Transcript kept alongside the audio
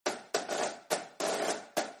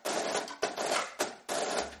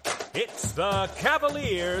It's the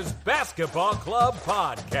Cavaliers Basketball Club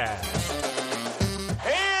Podcast.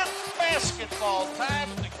 And basketball time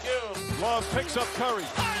in the cube. Love picks up Curry.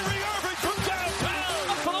 Kyrie Irving from downtown.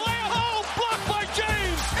 Up for the layup. Oh, blocked by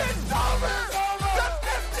James. It's over. The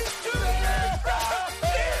 52-year drought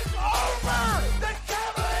is over. The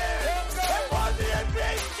Cavaliers have won the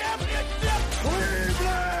NBA championship.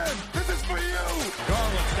 Cleveland, this is for you.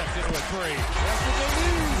 Garland steps into a three. That's what they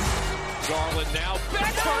need. Garland now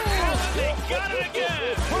back for Allen. They got it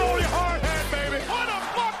again. Put all your hard hand, baby. What a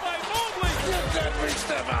block by Mobley. Get that big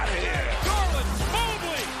step out of here. Garland,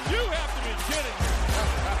 Mobley, you have to be kidding me.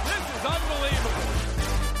 This is unbelievable.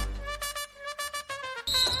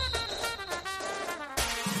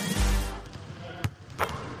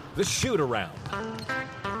 The shoot-around.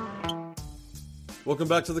 Welcome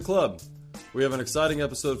back to the club. We have an exciting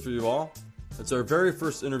episode for you all. It's our very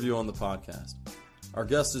first interview on the podcast. Our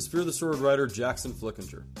guest is Fear the Sword writer Jackson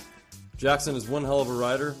Flickinger. Jackson is one hell of a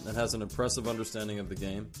writer and has an impressive understanding of the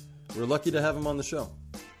game. We're lucky to have him on the show.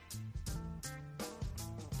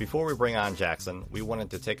 Before we bring on Jackson, we wanted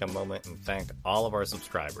to take a moment and thank all of our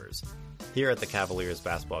subscribers. Here at the Cavaliers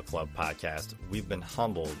Basketball Club podcast, we've been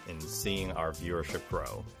humbled in seeing our viewership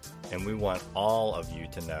grow, and we want all of you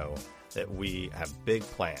to know that we have big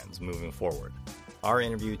plans moving forward. Our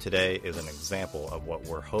interview today is an example of what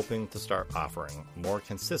we're hoping to start offering more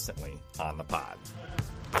consistently on the pod.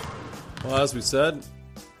 Well, as we said,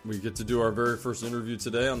 we get to do our very first interview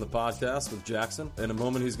today on the podcast with Jackson. In a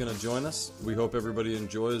moment, he's going to join us. We hope everybody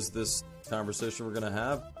enjoys this conversation we're going to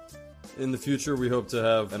have. In the future, we hope to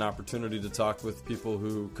have an opportunity to talk with people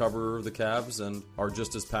who cover the Cavs and are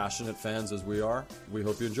just as passionate fans as we are. We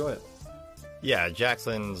hope you enjoy it. Yeah,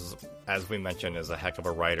 Jackson's, as we mentioned, is a heck of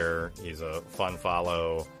a writer. He's a fun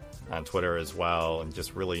follow on Twitter as well, and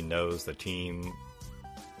just really knows the team.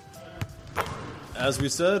 As we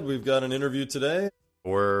said, we've got an interview today.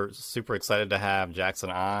 We're super excited to have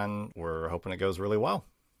Jackson on. We're hoping it goes really well.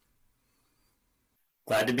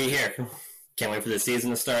 Glad to be here. Can't wait for the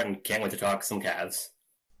season to start and can't wait to talk some Cavs.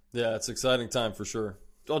 Yeah, it's an exciting time for sure.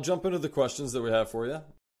 I'll jump into the questions that we have for you,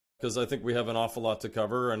 because I think we have an awful lot to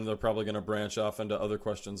cover, and they're probably going to branch off into other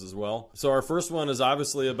questions as well. So our first one is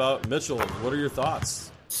obviously about Mitchell. What are your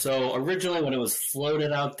thoughts? So originally when it was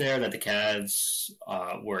floated out there that the Cavs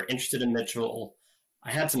were interested in Mitchell, I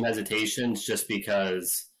had some hesitations just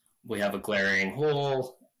because we have a glaring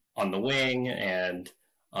hole on the wing, and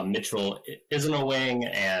Mitchell isn't a wing,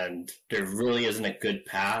 and there really isn't a good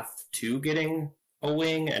path to getting a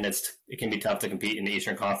wing, and it can be tough to compete in the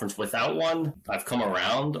Eastern Conference without one. I've come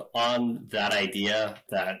around on that idea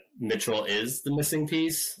that Mitchell is the missing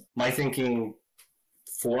piece. My thinking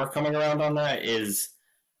for coming around on that is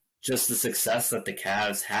just the success that the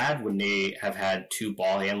Cavs had when they have had two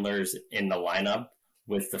ball handlers in the lineup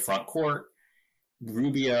with the front court.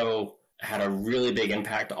 Rubio had a really big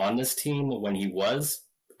impact on this team when he was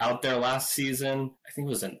out there last season. I think it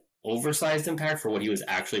was an oversized impact for what he was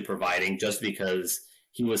actually providing, just because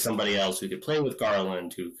he was somebody else who could play with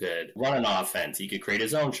Garland, who could run an offense. He could create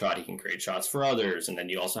his own shot. He can create shots for others. And then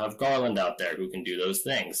you also have Garland out there who can do those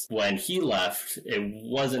things. When he left, it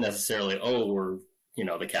wasn't necessarily,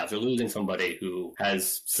 the Cavs are losing somebody who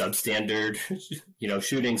has substandard,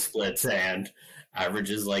 shooting splits and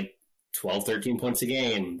averages like 12, 13 points a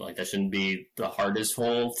game. Like, that shouldn't be the hardest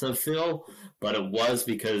hole to fill, but it was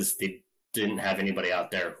because they didn't have anybody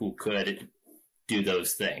out there who could do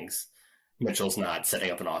those things. Mitchell's not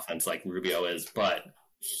setting up an offense like Rubio is, but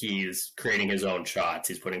he's creating his own shots.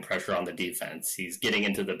 He's putting pressure on the defense. He's getting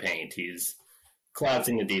into the paint. He's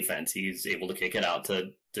collapsing the defense. He's able to kick it out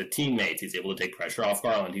to teammates. He's able to take pressure off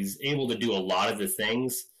Garland. He's able to do a lot of the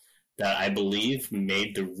things that I believe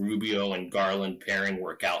made the Rubio and Garland pairing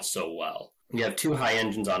work out so well. You have two high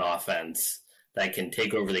engines on offense that can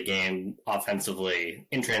take over the game offensively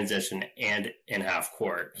in transition and in half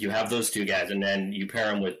court. You have those two guys, and then you pair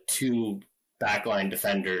them with two backline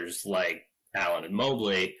defenders like Allen and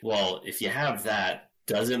Mobley. Well, if you have that,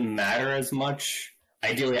 does it matter as much?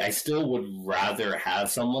 Ideally, I still would rather have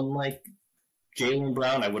someone like Jaylen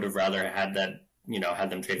Brown. I would have rather had that, had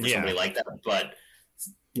them trade for somebody like that. But,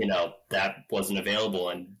 that wasn't available.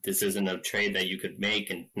 And this isn't a trade that you could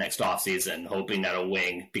make in next offseason, hoping that a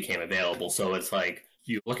wing became available. So it's like,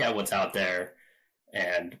 you look at what's out there,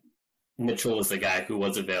 and Mitchell was the guy who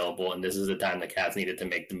was available, and this is the time the Cavs needed to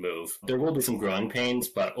make the move. There will be some growing pains,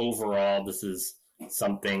 but overall, this is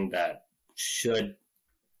something that should,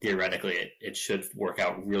 theoretically, it should work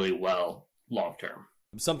out really well long term.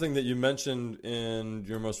 Something that you mentioned in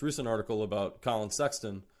your most recent article about Colin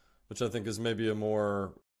Sexton, which I think is maybe a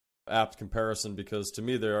more apt comparison because to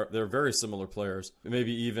me they're very similar players.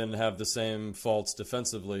 Maybe even have the same faults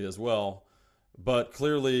defensively as well. But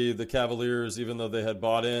clearly the Cavaliers, even though they had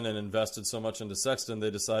bought in and invested so much into Sexton, they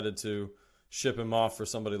decided to ship him off for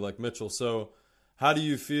somebody like Mitchell. So how do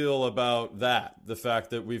you feel about that? The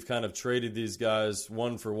fact that we've kind of traded these guys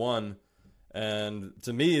one for one. And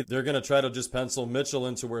to me, they're going to try to just pencil Mitchell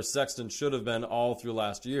into where Sexton should have been all through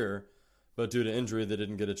last year. But due to injury, they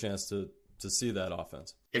didn't get a chance to see that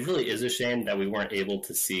offense. It really is a shame that we weren't able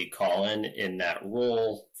to see Colin in that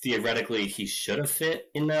role. Theoretically, he should have fit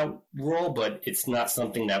in that role, but it's not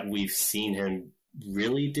something that we've seen him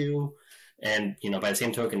really do. And, by the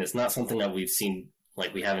same token, it's not something that we've seen,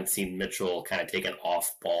 like we haven't seen Mitchell kind of take an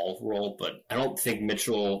off-ball role, but I don't think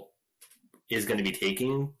Mitchell is going to be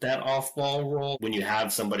taking that off-ball role. When you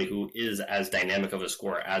have somebody who is as dynamic of a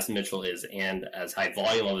scorer as Mitchell is and as high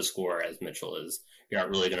volume of a scorer as Mitchell is, you're not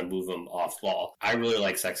really going to move him off-ball. I really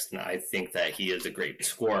like Sexton. I think that he is a great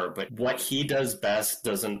scorer, but what he does best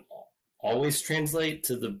doesn't always translate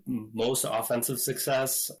to the most offensive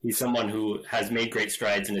success. He's someone who has made great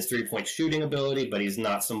strides in his three-point shooting ability, but he's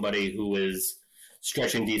not somebody who is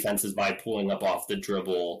stretching defenses by pulling up off the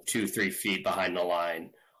dribble 2-3 feet behind the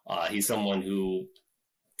line. He's someone who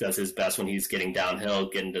does his best when he's getting downhill,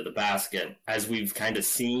 getting to the basket. As we've kind of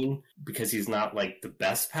seen, because he's not like the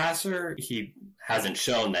best passer, he hasn't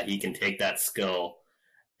shown that he can take that skill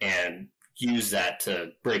and use that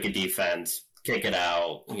to break a defense, kick it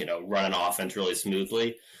out, run an offense really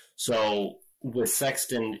smoothly. So with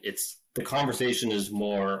Sexton, the conversation is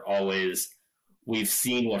more always, we've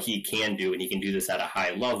seen what he can do, and he can do this at a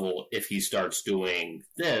high level. If he starts doing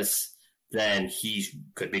this, then he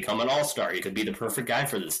could become an all-star. He could be the perfect guy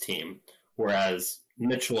for this team. Whereas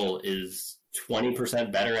Mitchell is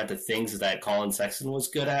 20% better at the things that Colin Sexton was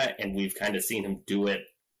good at, and we've kind of seen him do it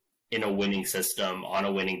in a winning system, on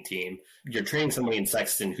a winning team. You're trading somebody in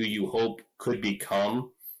Sexton who you hope could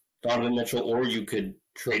become Donovan Mitchell, or you could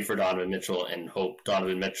trade for Donovan Mitchell and hope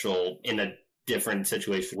Donovan Mitchell in a different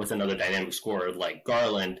situation with another dynamic scorer like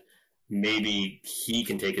Garland, maybe he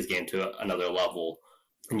can take his game to another level.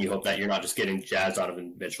 And you hope that you're not just getting Jazz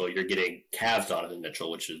Donovan Mitchell, you're getting Cavs Donovan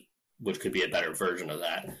Mitchell, which could be a better version of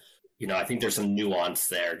that. I think there's some nuance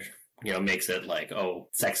there. Makes it like, oh,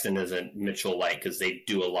 Sexton isn't Mitchell-like because they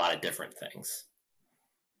do a lot of different things.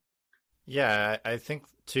 Yeah, I think,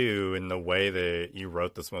 too, in the way that you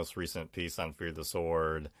wrote this most recent piece on Fear the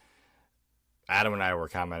Sword, Adam and I were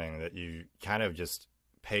commenting that you kind of just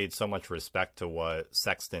paid so much respect to what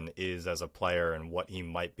Sexton is as a player and what he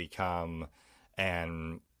might become,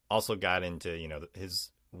 and also got into,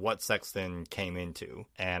 what Sexton came into.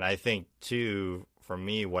 And I think, too, for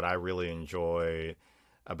me, what I really enjoy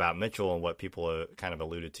about Mitchell and what people kind of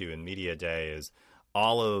alluded to in Media Day is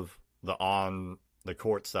all of the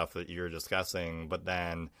on-the-court stuff that you're discussing. But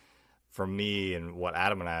then for me, and what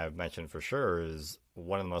Adam and I have mentioned for sure, is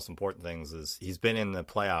one of the most important things is he's been in the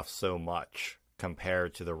playoffs so much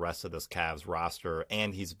compared to the rest of this Cavs roster,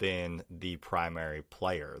 and he's been the primary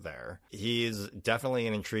player there. He's definitely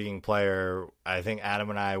an intriguing player. I think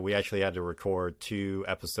Adam and I, we actually had to record 2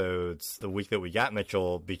 episodes the week that we got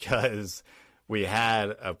Mitchell because we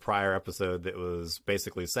had a prior episode that was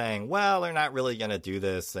basically saying, well, they're not really going to do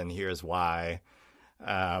this, and here's why.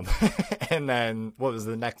 And then what was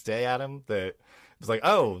the next day, Adam? That was like,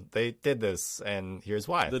 oh, they did this, and here's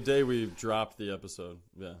why. The day we dropped the episode,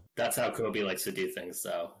 yeah. That's how Kobe likes to do things,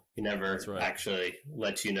 though. He never actually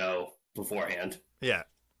lets you know beforehand. Yeah.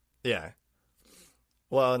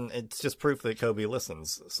 Well, and it's just proof that Kobe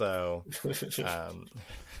listens. So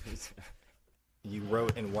you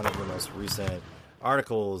wrote in one of your most recent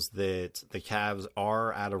articles that the Cavs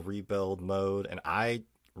are out of rebuild mode, and I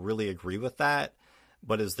really agree with that.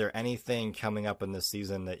 But is there anything coming up in this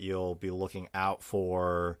season that you'll be looking out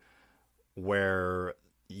for where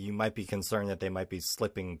you might be concerned that they might be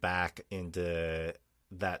slipping back into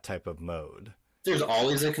that type of mode? There's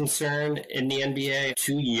always a concern in the NBA.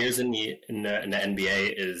 2 years in the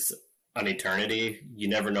NBA is an eternity. You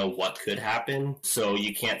never know what could happen. So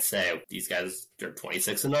you can't say these guys are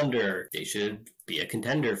 26 and under, they should be a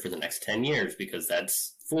contender for the next 10 years, because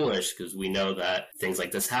that's foolish, because we know that things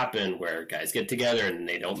like this happen where guys get together and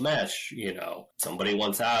they don't mesh. Somebody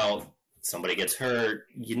wants out, somebody gets hurt.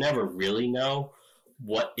 You never really know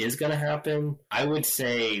what is going to happen. I would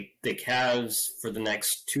say the Cavs for the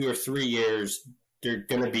next 2 or 3 years, they're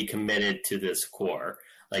going to be committed to this core.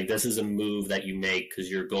 Like, this is a move that you make because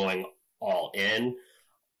you're going all in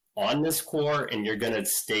on this core, and you're going to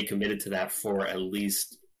stay committed to that for at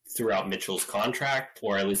least throughout Mitchell's contract,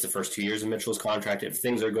 or at least the first 2 years of Mitchell's contract. If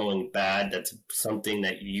things are going bad, that's something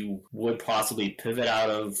that you would possibly pivot out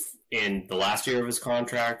of in the last year of his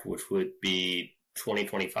contract, which would be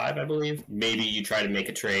 2025, I believe. Maybe you try to make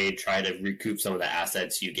a trade, try to recoup some of the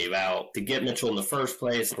assets you gave out to get Mitchell in the first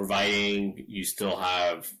place, providing you still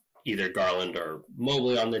have either Garland or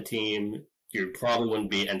Mobley on the team. You probably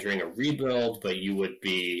wouldn't be entering a rebuild, but you would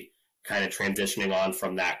be kind of transitioning on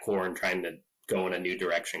from that core and trying to go in a new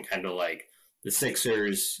direction, kind of like the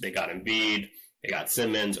Sixers. They got Embiid, they got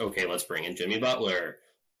Simmons. Okay, let's bring in Jimmy Butler.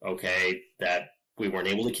 Okay, that we weren't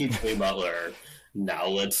able to keep Jimmy Butler. Now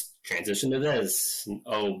let's transition to this.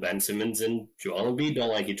 Oh, Ben Simmons and Joel Embiid don't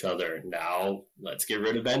like each other. Now let's get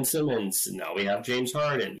rid of Ben Simmons. Now we have James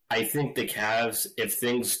Harden. I think the Cavs, if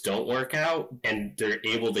things don't work out and they're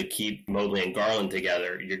able to keep Mobley and Garland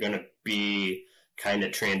together, you're going to be kind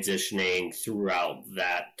of transitioning throughout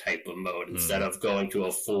that type of mode instead of going to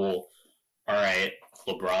a full, all right,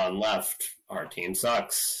 LeBron left, our team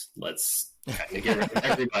sucks, let's kind of get rid of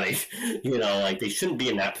everybody. Like they shouldn't be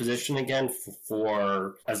in that position again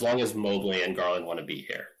for as long as Mobley and Garland want to be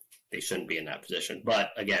here. They shouldn't be in that position.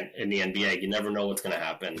 But again, in the NBA, you never know what's going to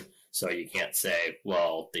happen. So you can't say,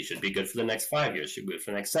 well, they should be good for the next 5 years, should be good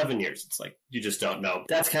for the next 7 years. It's like, you just don't know.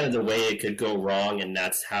 That's kind of the way it could go wrong, and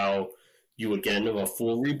that's how you would get into a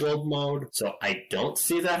full rebuild mode. So I don't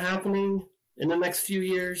see that happening in the next few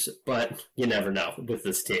years, but you never know with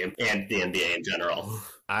this team and the NBA in general.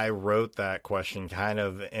 I wrote that question kind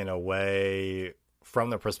of in a way from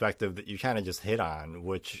the perspective that you kind of just hit on,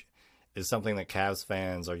 which is something that Cavs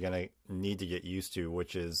fans are going to need to get used to,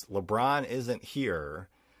 which is LeBron isn't here.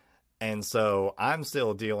 And so I'm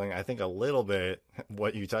still dealing, I think, a little bit,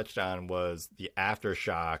 what you touched on was the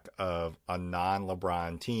aftershock of a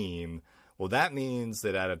non-LeBron team. Well, that means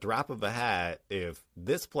that at a drop of a hat, if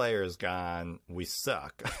this player is gone, we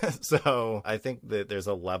suck. So I think that there's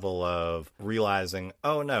a level of realizing,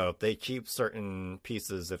 oh no, if they keep certain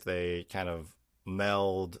pieces, if they kind of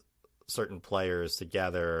meld certain players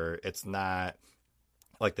together, it's not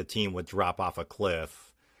like the team would drop off a cliff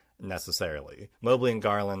necessarily. Mobley and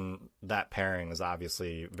Garland, that pairing is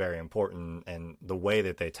obviously very important, and the way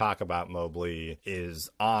that they talk about Mobley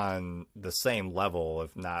is on the same level,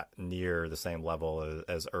 if not near the same level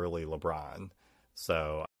as early LeBron.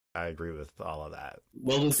 So I agree with all of that.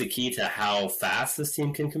 What was the key to how fast this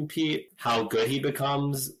team can compete? How good he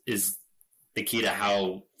becomes is the key to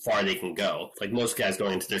how far they can go. Like most guys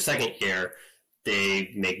going into their second year,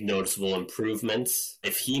 they make noticeable improvements.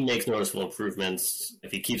 If he makes noticeable improvements,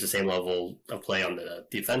 if he keeps the same level of play on the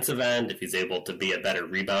defensive end, if he's able to be a better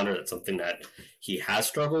rebounder, that's something that he has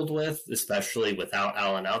struggled with, especially without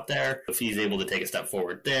Allen out there. If he's able to take a step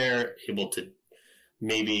forward there, able to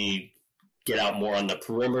maybe get out more on the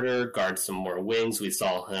perimeter, guard some more wings. We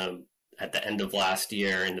saw him at the end of last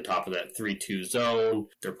year in the top of that 3-2 zone.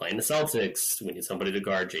 They're playing the Celtics. We need somebody to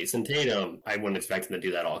guard Jason Tatum. I wouldn't expect him to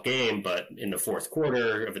do that all game, but in the fourth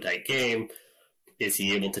quarter of a tight game, is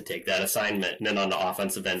he able to take that assignment? And then on the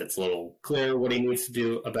offensive end, it's a little clear what he needs to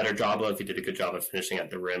do a better job of. He did a good job of finishing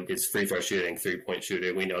at the rim. His free throw shooting, three-point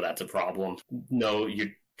shooting, we know that's a problem. No,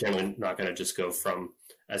 you're generally not going to just go from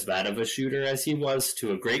as bad of a shooter as he was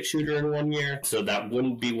to a great shooter in 1 year. So that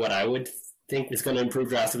wouldn't be what I would think is going to improve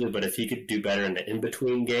drastically, but if he could do better in the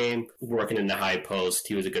in-between game, working in the high post,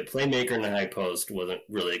 he was a good playmaker in the high post, wasn't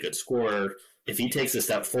really a good scorer. If he takes a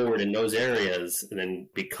step forward in those areas and then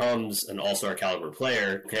becomes an all-star caliber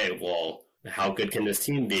player, okay, well, how good can this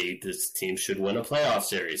team be? This team should win a playoff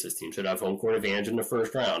series. This team should have home court advantage in the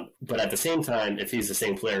first round. But at the same time, if he's the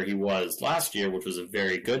same player he was last year, which was a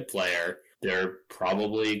very good player, they're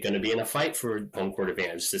probably going to be in a fight for home court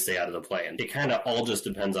advantage to stay out of the play. And it kind of all just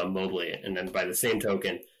depends on Mobley. And then by the same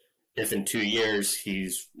token, if in 2 years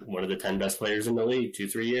he's one of the 10 best players in the league,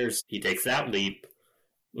 2-3 years, he takes that leap,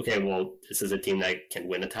 okay, well, this is a team that can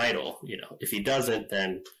win a title. If he doesn't,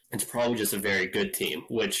 then it's probably just a very good team,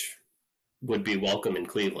 which would be welcome in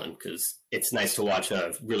Cleveland because it's nice to watch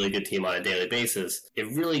a really good team on a daily basis. It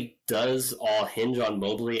really does all hinge on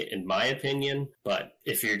Mobley, in my opinion, but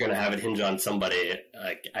if you're going to have it hinge on somebody,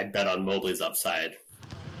 I bet on Mobley's upside.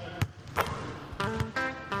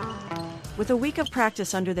 With a week of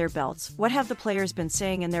practice under their belts, what have the players been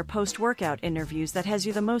saying in their post-workout interviews that has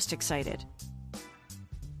you the most excited?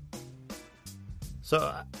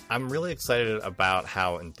 So I'm really excited about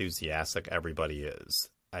how enthusiastic everybody is.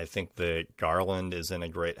 I think that Garland is in a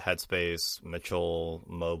great headspace. Mitchell,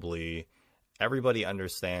 Mobley, everybody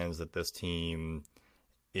understands that this team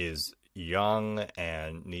is young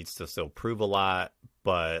and needs to still prove a lot,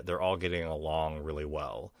 but they're all getting along really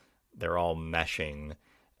well. They're all meshing.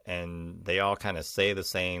 and they all kind of say the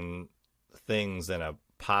same things in a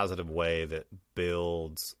positive way that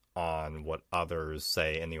builds on what others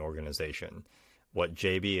say in the organization. What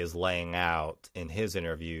JB is laying out in his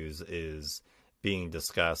interviews is being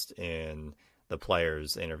discussed in the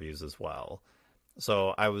players' interviews as well.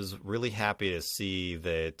 So I was really happy to see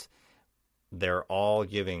that they're all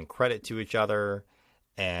giving credit to each other,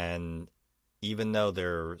 and even though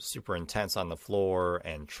they're super intense on the floor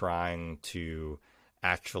and trying to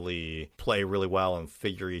actually play really well and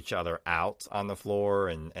figure each other out on the floor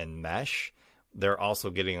and mesh, they're also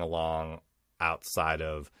getting along outside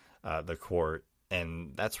of the court.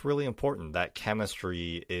 And that's really important. That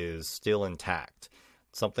chemistry is still intact.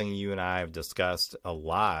 Something you and I have discussed a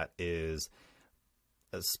lot is,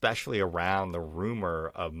 especially around the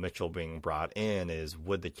rumor of Mitchell being brought in, is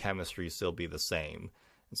would the chemistry still be the same?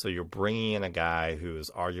 And so you're bringing in a guy who is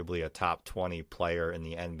arguably a top 20 player in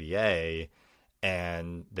the NBA,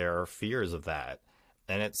 and there are fears of that.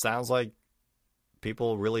 And it sounds like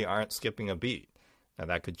people really aren't skipping a beat. Now,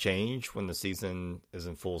 that could change when the season is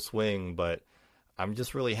in full swing, but I'm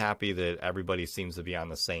just really happy that everybody seems to be on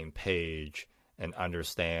the same page and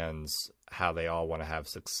understands how they all want to have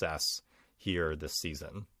success here this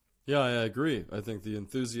season. Yeah, I agree. I think the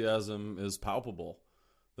enthusiasm is palpable.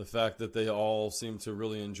 The fact that they all seem to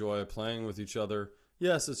really enjoy playing with each other.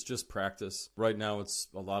 Yes, it's just practice. Right now it's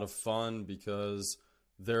a lot of fun because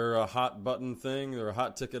they're a hot button thing. They're a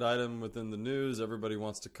hot ticket item within the news. Everybody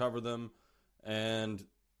wants to cover them. And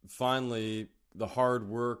finally, the hard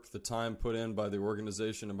work, the time put in by the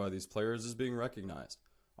organization and by these players is being recognized,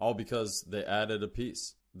 all because they added a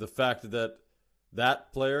piece. The fact that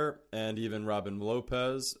that player and even Robin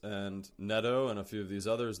Lopez and Neto and a few of these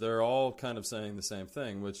others, they're all kind of saying the same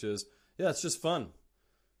thing, which is, yeah, it's just fun.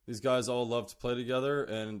 These guys all love to play together,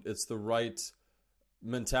 and it's the right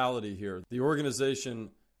mentality here. The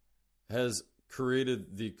organization has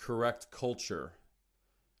created the correct culture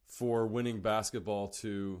for winning basketball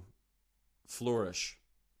to flourish.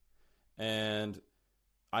 And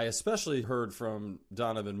I especially heard from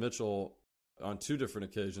Donovan Mitchell on 2 different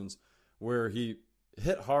occasions where he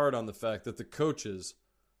hit hard on the fact that the coaches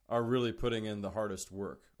are really putting in the hardest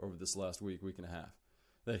work over this last week and a half.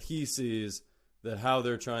 That he sees that how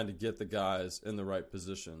they're trying to get the guys in the right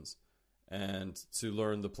positions and to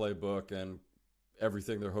learn the playbook and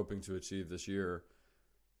everything they're hoping to achieve this year.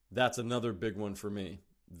 That's another big one for me,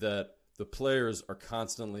 that the players are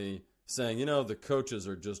constantly saying, you know, the coaches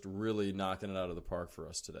are just really knocking it out of the park for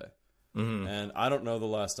us today. Mm-hmm. And I don't know the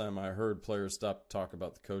last time I heard players stop to talk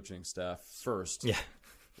about the coaching staff first,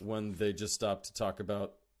 when they just stopped to talk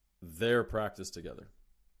about their practice together.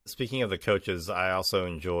 Speaking of the coaches, I also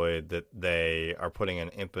enjoyed that they are putting an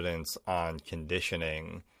impetus on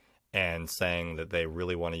conditioning and saying that they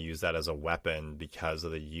really want to use that as a weapon because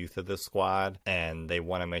of the youth of the squad. And they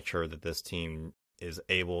want to make sure that this team is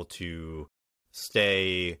able to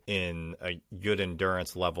stay in a good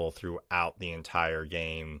endurance level throughout the entire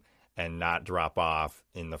game and not drop off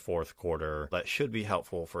in the fourth quarter. That should be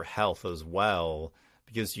helpful for health as well,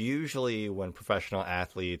 because usually when professional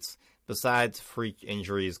athletes, besides freak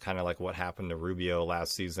injuries, kind of like what happened to Rubio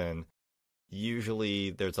last season,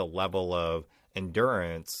 usually there's a level of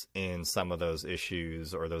endurance in some of those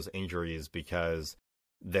issues or those injuries because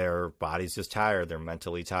their body's just tired, they're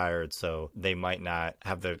mentally tired, so they might not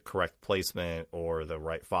have the correct placement or the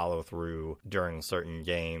right follow-through during certain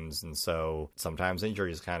games, and so sometimes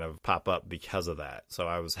injuries kind of pop up because of that. So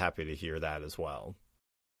I was happy to hear that as well.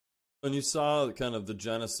 And you saw kind of the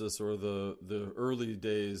genesis or the early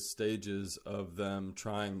days stages of them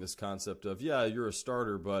trying this concept of, yeah, you're a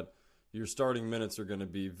starter, but your starting minutes are going to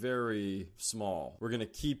be very small. We're going to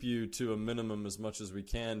keep you to a minimum as much as we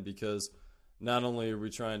can because not only are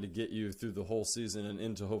we trying to get you through the whole season and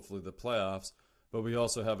into hopefully the playoffs, but we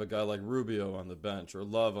also have a guy like Rubio on the bench or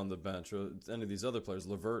Love on the bench or any of these other players,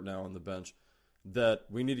 LeVert now on the bench, that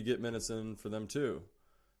we need to get minutes in for them too.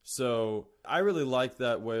 So I really like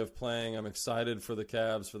that way of playing. I'm excited for the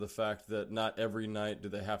Cavs for the fact that not every night do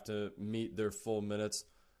they have to meet their full minutes,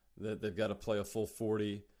 that they've got to play a full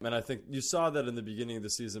 40. And I think you saw that in the beginning of the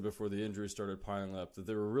season before the injuries started piling up, that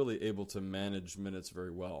they were really able to manage minutes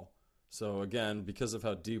very well. So again, because of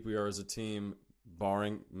how deep we are as a team,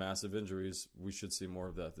 barring massive injuries, we should see more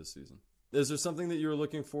of that this season. Is there something that you're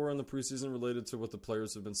looking for in the preseason related to what the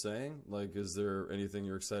players have been saying? Like, is there anything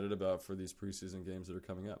you're excited about for these preseason games that are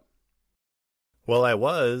coming up? Well, I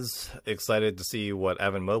was excited to see what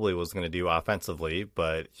Evan Mobley was going to do offensively,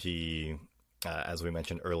 but he, as we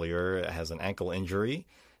mentioned earlier, has an ankle injury.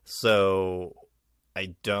 So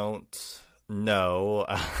I don't know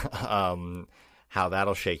how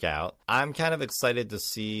that'll shake out. I'm kind of excited to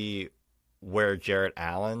see where Jarrett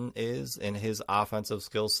Allen is in his offensive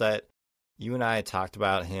skill set. You and I talked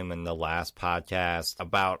about him in the last podcast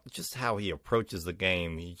about just how he approaches the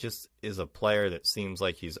game. He just is a player that seems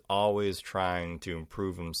like he's always trying to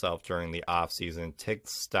improve himself during the offseason, take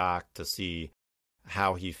stock to see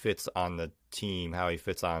how he fits on the team, how he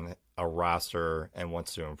fits on a roster, and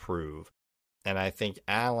wants to improve. And I think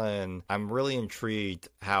Allen, I'm really intrigued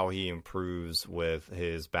how he improves with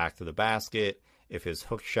his back to the basket. If his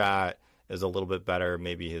hook shot is a little bit better,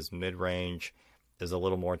 maybe his mid-range is a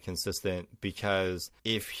little more consistent, because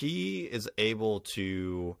if he is able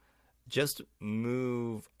to just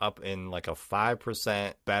move up in like a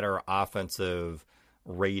 5% better offensive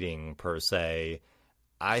rating per se,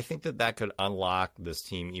 I think that could unlock this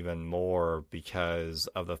team even more, because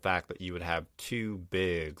of the fact that you would have two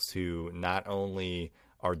bigs who not only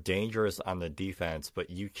are dangerous on the defense,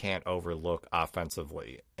 but you can't overlook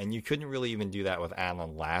offensively. And you couldn't really even do that with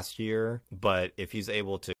Allen last year, but if he's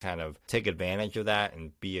able to kind of take advantage of that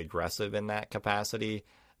and be aggressive in that capacity,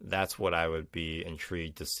 that's what I would be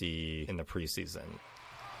intrigued to see in the preseason.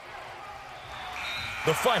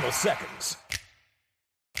 The final seconds.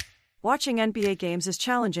 Watching NBA games is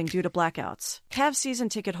challenging due to blackouts. Cavs season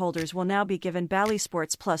ticket holders will now be given Bally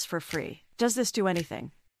Sports Plus for free. Does this do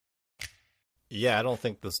anything? Yeah, I don't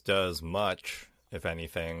think this does much, if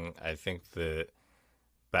anything. I think that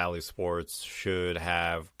Bally Sports should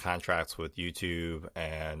have contracts with YouTube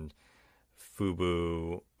and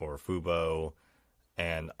Fubo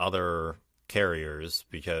and other carriers,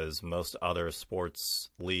 because most other sports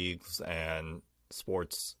leagues and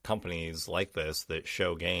sports companies like this that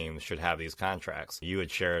show games should have these contracts. You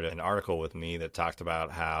had shared an article with me that talked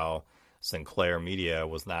about how Sinclair Media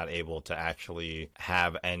was not able to actually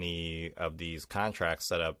have any of these contracts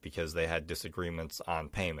set up because they had disagreements on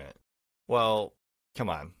payment. Well, come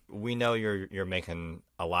on. We know you're making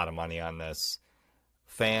a lot of money on this.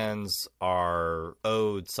 Fans are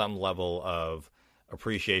owed some level of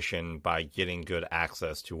appreciation by getting good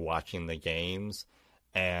access to watching the games,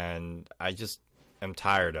 and I just am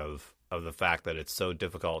tired of the fact that it's so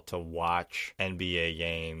difficult to watch NBA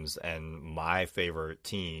games and my favorite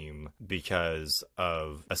team because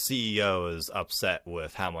of a CEO is upset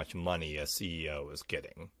with how much money a CEO is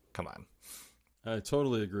getting. Come on. I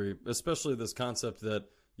totally agree, especially this concept that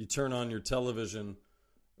you turn on your television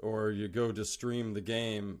or you go to stream the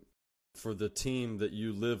game for the team that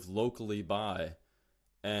you live locally by,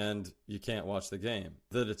 and you can't watch the game,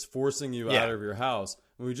 that it's forcing you out of your house.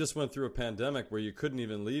 And we just went through a pandemic where you couldn't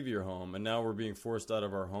even leave your home, and now we're being forced out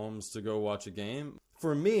of our homes to go watch a game.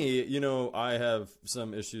 For me, I have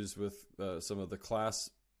some issues with some of the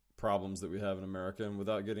class problems that we have in America, and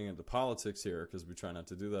without getting into politics here, because we try not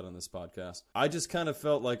to do that on this podcast, I just kind of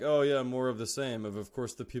felt like, oh yeah, more of the same. Of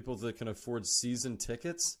course, the people that can afford season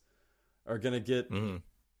tickets are going to get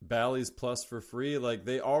Bally's Plus for free. Like,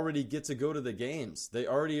 they already get to go to the games. They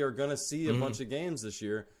already are going to see a bunch of games this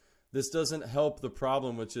year. This doesn't help the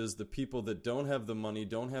problem, which is the people that don't have the money,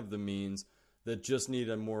 don't have the means, that just need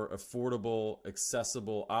a more affordable,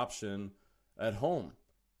 accessible option at home.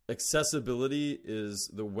 Accessibility is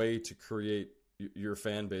the way to create your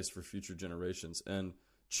fan base for future generations. And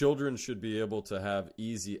children should be able to have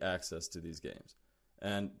easy access to these games.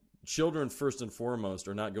 And children, first and foremost,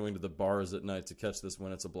 are not going to the bars at night to catch this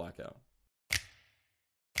when it's a blackout.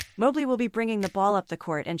 Mobley will be bringing the ball up the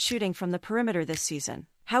court and shooting from the perimeter this season.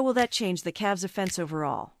 How will that change the Cavs' offense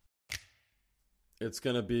overall? It's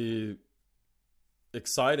going to be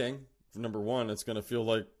exciting. Number one, it's going to feel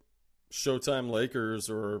like Showtime Lakers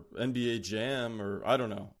or NBA Jam, or I don't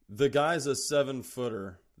know. The guy's a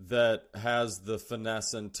 7-footer that has the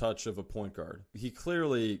finesse and touch of a point guard. He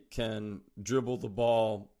clearly can dribble the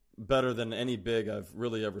ball better than any big I've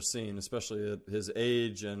really ever seen, especially at his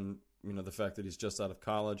age and the fact that he's just out of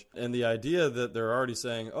college. And the idea that they're already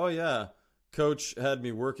saying, oh yeah, coach had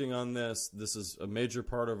me working on this. This is a major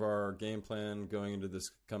part of our game plan going into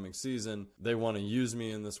this coming season. They want to use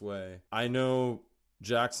me in this way. I know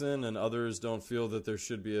Jackson and others don't feel that there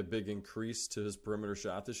should be a big increase to his perimeter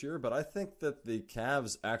shot this year, but I think that the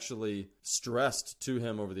Cavs actually stressed to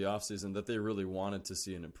him over the offseason that they really wanted to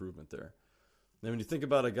see an improvement there. And when you think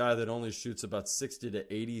about a guy that only shoots about 60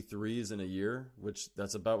 to 80 threes in a year, which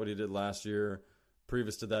that's about what he did last year.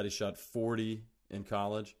 Previous to that, he shot 40 in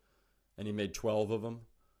college, and he made 12 of them.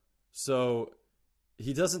 So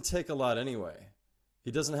he doesn't take a lot anyway. He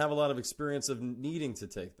doesn't have a lot of experience of needing to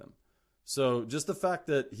take them. So just the fact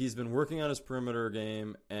that he's been working on his perimeter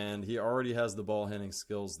game and he already has the ball handling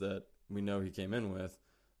skills that we know he came in with,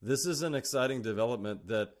 this is an exciting development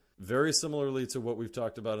that very similarly to what we've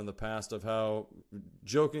talked about in the past of how,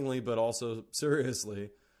 jokingly but also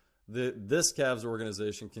seriously, this Cavs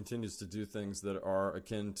organization continues to do things that are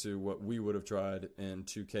akin to what we would have tried in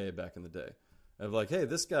 2K back in the day. Of like, hey,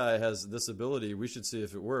 this guy has this ability, we should see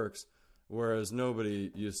if it works, whereas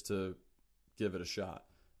nobody used to give it a shot.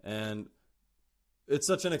 And it's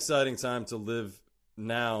such an exciting time to live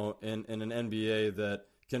now in an NBA that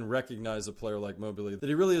can recognize a player like Mobley, that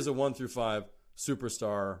he really is a 1 through 5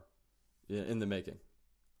 superstar in the making.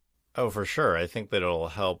 Oh, for sure. I think that it'll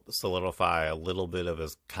help solidify a little bit of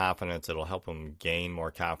his confidence. It'll help him gain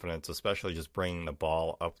more confidence, especially just bringing the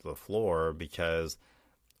ball up the floor, because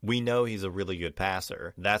we know he's a really good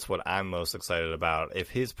passer. That's what I'm most excited about. If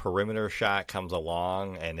his perimeter shot comes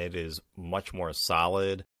along and it is much more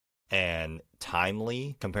solid and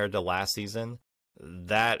timely compared to last season,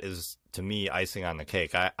 that is, to me, icing on the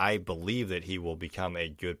cake. I believe that he will become a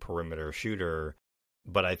good perimeter shooter,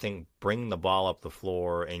 but I think bringing the ball up the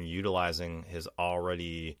floor and utilizing his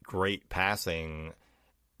already great passing,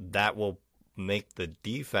 that will make the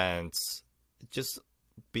defense just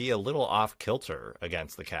be a little off kilter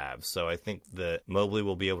against the Cavs. So I think that Mobley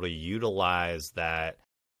will be able to utilize that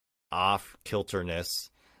off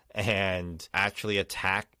kilterness and actually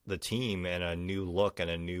attack the team in a new look and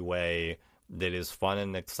a new way that is fun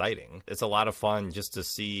and exciting. It's a lot of fun just to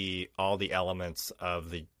see all the elements of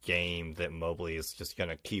the game that Mobley is just going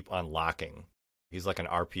to keep unlocking. He's like an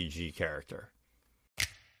RPG character.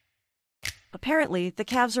 Apparently, the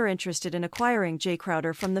Cavs are interested in acquiring Jay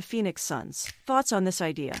Crowder from the Phoenix Suns. Thoughts on this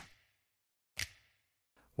idea?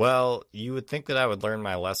 Well, you would think that I would learn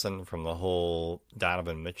my lesson from the whole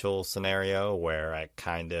Donovan Mitchell scenario, where I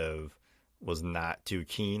kind of was not too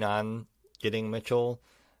keen on getting Mitchell.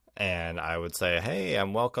 And I would say, hey,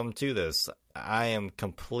 I'm welcome to this. I am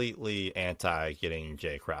completely anti getting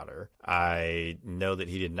Jay Crowder. I know that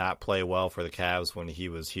he did not play well for the Cavs when he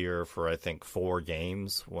was here for, I think, 4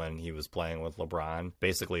 games when he was playing with LeBron.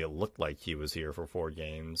 Basically, it looked like he was here for 4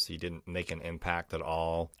 games. He didn't make an impact at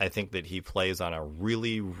all. I think that he plays on a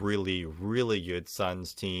really, really, really good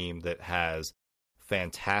Suns team that has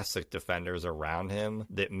fantastic defenders around him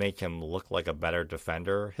that make him look like a better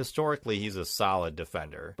defender. Historically, he's a solid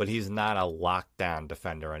defender, but he's not a lockdown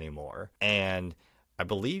defender anymore. And I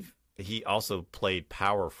believe he also played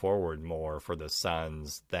power forward more for the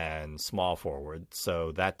Suns than small forward.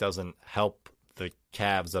 So that doesn't help the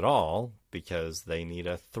Cavs at all because they need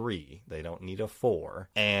a 3. They don't need a 4.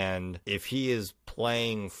 And if he is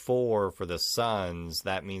playing 4 for the Suns,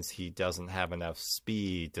 that means he doesn't have enough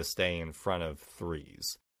speed to stay in front of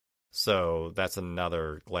 3s. So that's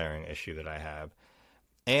another glaring issue that I have.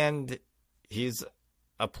 And he's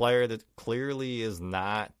a player that clearly is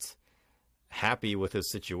not happy with his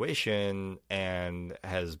situation and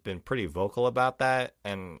has been pretty vocal about that.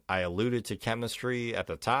 And I alluded to chemistry at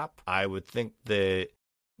the top. I would think that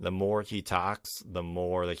the more he talks, the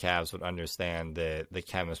more the Cavs would understand that the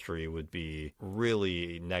chemistry would be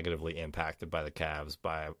really negatively impacted by the Cavs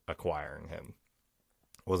by acquiring him.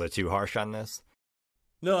 Was I too harsh on this?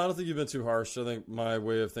 No, I don't think you've been too harsh. I think my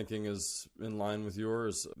way of thinking is in line with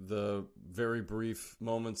yours. The very brief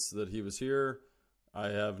moments that he was here, I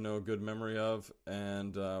have no good memory of.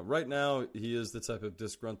 And right now, he is the type of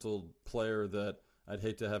disgruntled player that I'd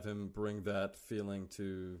hate to have him bring that feeling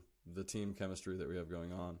to the team chemistry that we have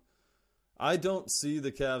going on. I don't see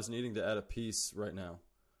the Cavs needing to add a piece right now.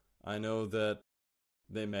 I know that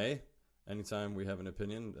they may. Anytime we have an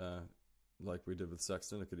opinion, like we did with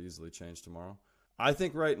Sexton, it could easily change tomorrow. I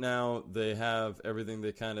think right now they have everything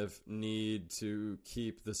they kind of need to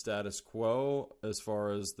keep the status quo as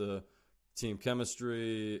far as the team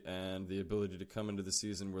chemistry and the ability to come into the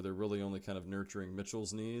season where they're really only kind of nurturing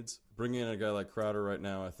Mitchell's needs. Bringing in a guy like Crowder right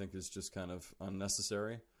now, I think, is just kind of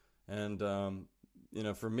unnecessary. And,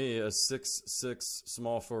 for me, a 6'6"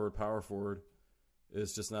 small forward, power forward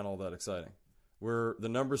is just not all that exciting. We're the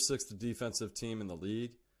number 6 defensive team in the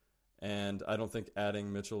league, and I don't think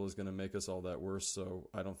adding Mitchell is going to make us all that worse, so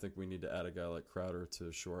I don't think we need to add a guy like Crowder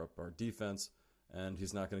to shore up our defense, and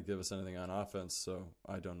he's not going to give us anything on offense, so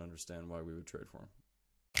I don't understand why we would trade for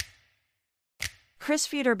him. Chris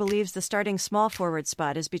Feeder believes the starting small forward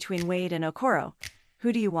spot is between Wade and Okoro.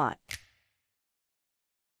 Who do you want?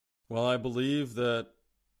 Well, I believe that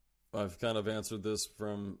I've kind of answered this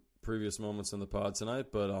from previous moments in the pod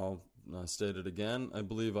tonight, but I'll state it again. I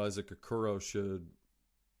believe Isaac Okoro should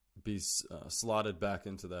be slotted back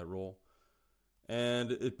into that role.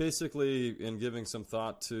 And it basically, in giving some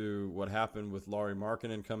thought to what happened with Lauri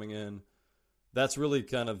Markkanen coming in, that's really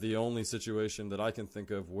kind of the only situation that I can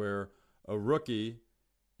think of where a rookie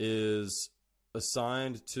is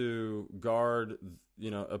assigned to guard,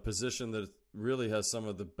 a position that really has some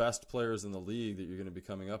of the best players in the league that you're going to be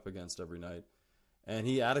coming up against every night. And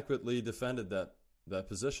he adequately defended that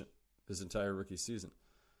position his entire rookie season.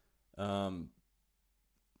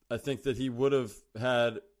 I think that he would have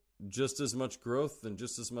had just as much growth and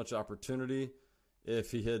just as much opportunity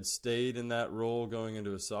if he had stayed in that role going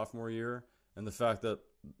into his sophomore year. And the fact that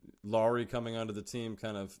Laurie coming onto the team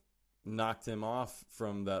kind of knocked him off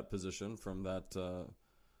from that position, from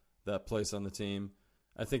that place on the team.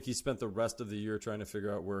 I think he spent the rest of the year trying to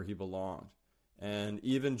figure out where he belonged. And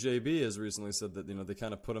even JB has recently said that, they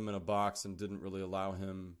kind of put him in a box and didn't really allow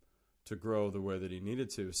him to grow the way that he needed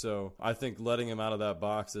to. So I think letting him out of that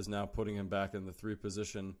box is now putting him back in the 3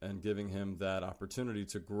 position and giving him that opportunity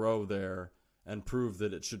to grow there and prove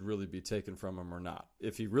that it should really be taken from him or not.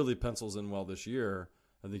 If he really pencils in well this year,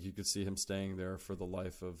 I think you could see him staying there for the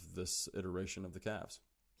life of this iteration of the Cavs.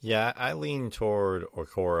 Yeah, I lean toward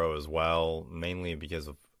Okoro as well, mainly because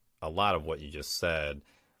of a lot of what you just said.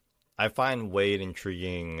 I find Wade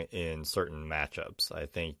intriguing in certain matchups. I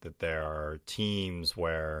think that there are teams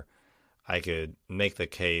where I could make the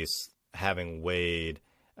case having Wade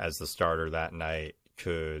as the starter that night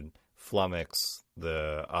could flummox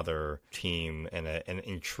the other team in an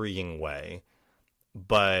intriguing way.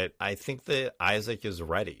 But I think that Isaac is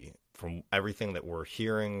ready. From everything that we're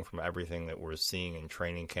hearing, from everything that we're seeing in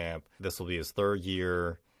training camp, this will be his 3rd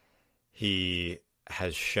year. He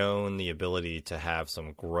has shown the ability to have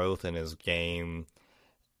some growth in his game.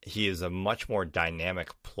 He is a much more dynamic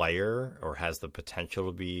player, or has the potential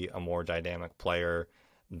to be a more dynamic player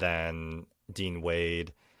than Dean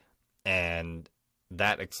Wade, and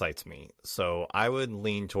that excites me. So I would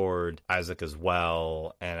lean toward Isaac as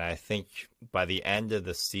well, and I think by the end of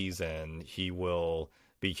the season, he will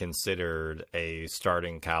be considered a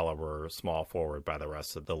starting caliber small forward by the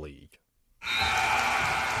rest of the league.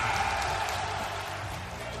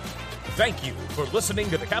 Thank you for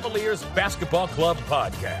listening to the Cavaliers Basketball Club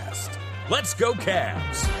podcast. Let's go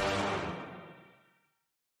Cavs!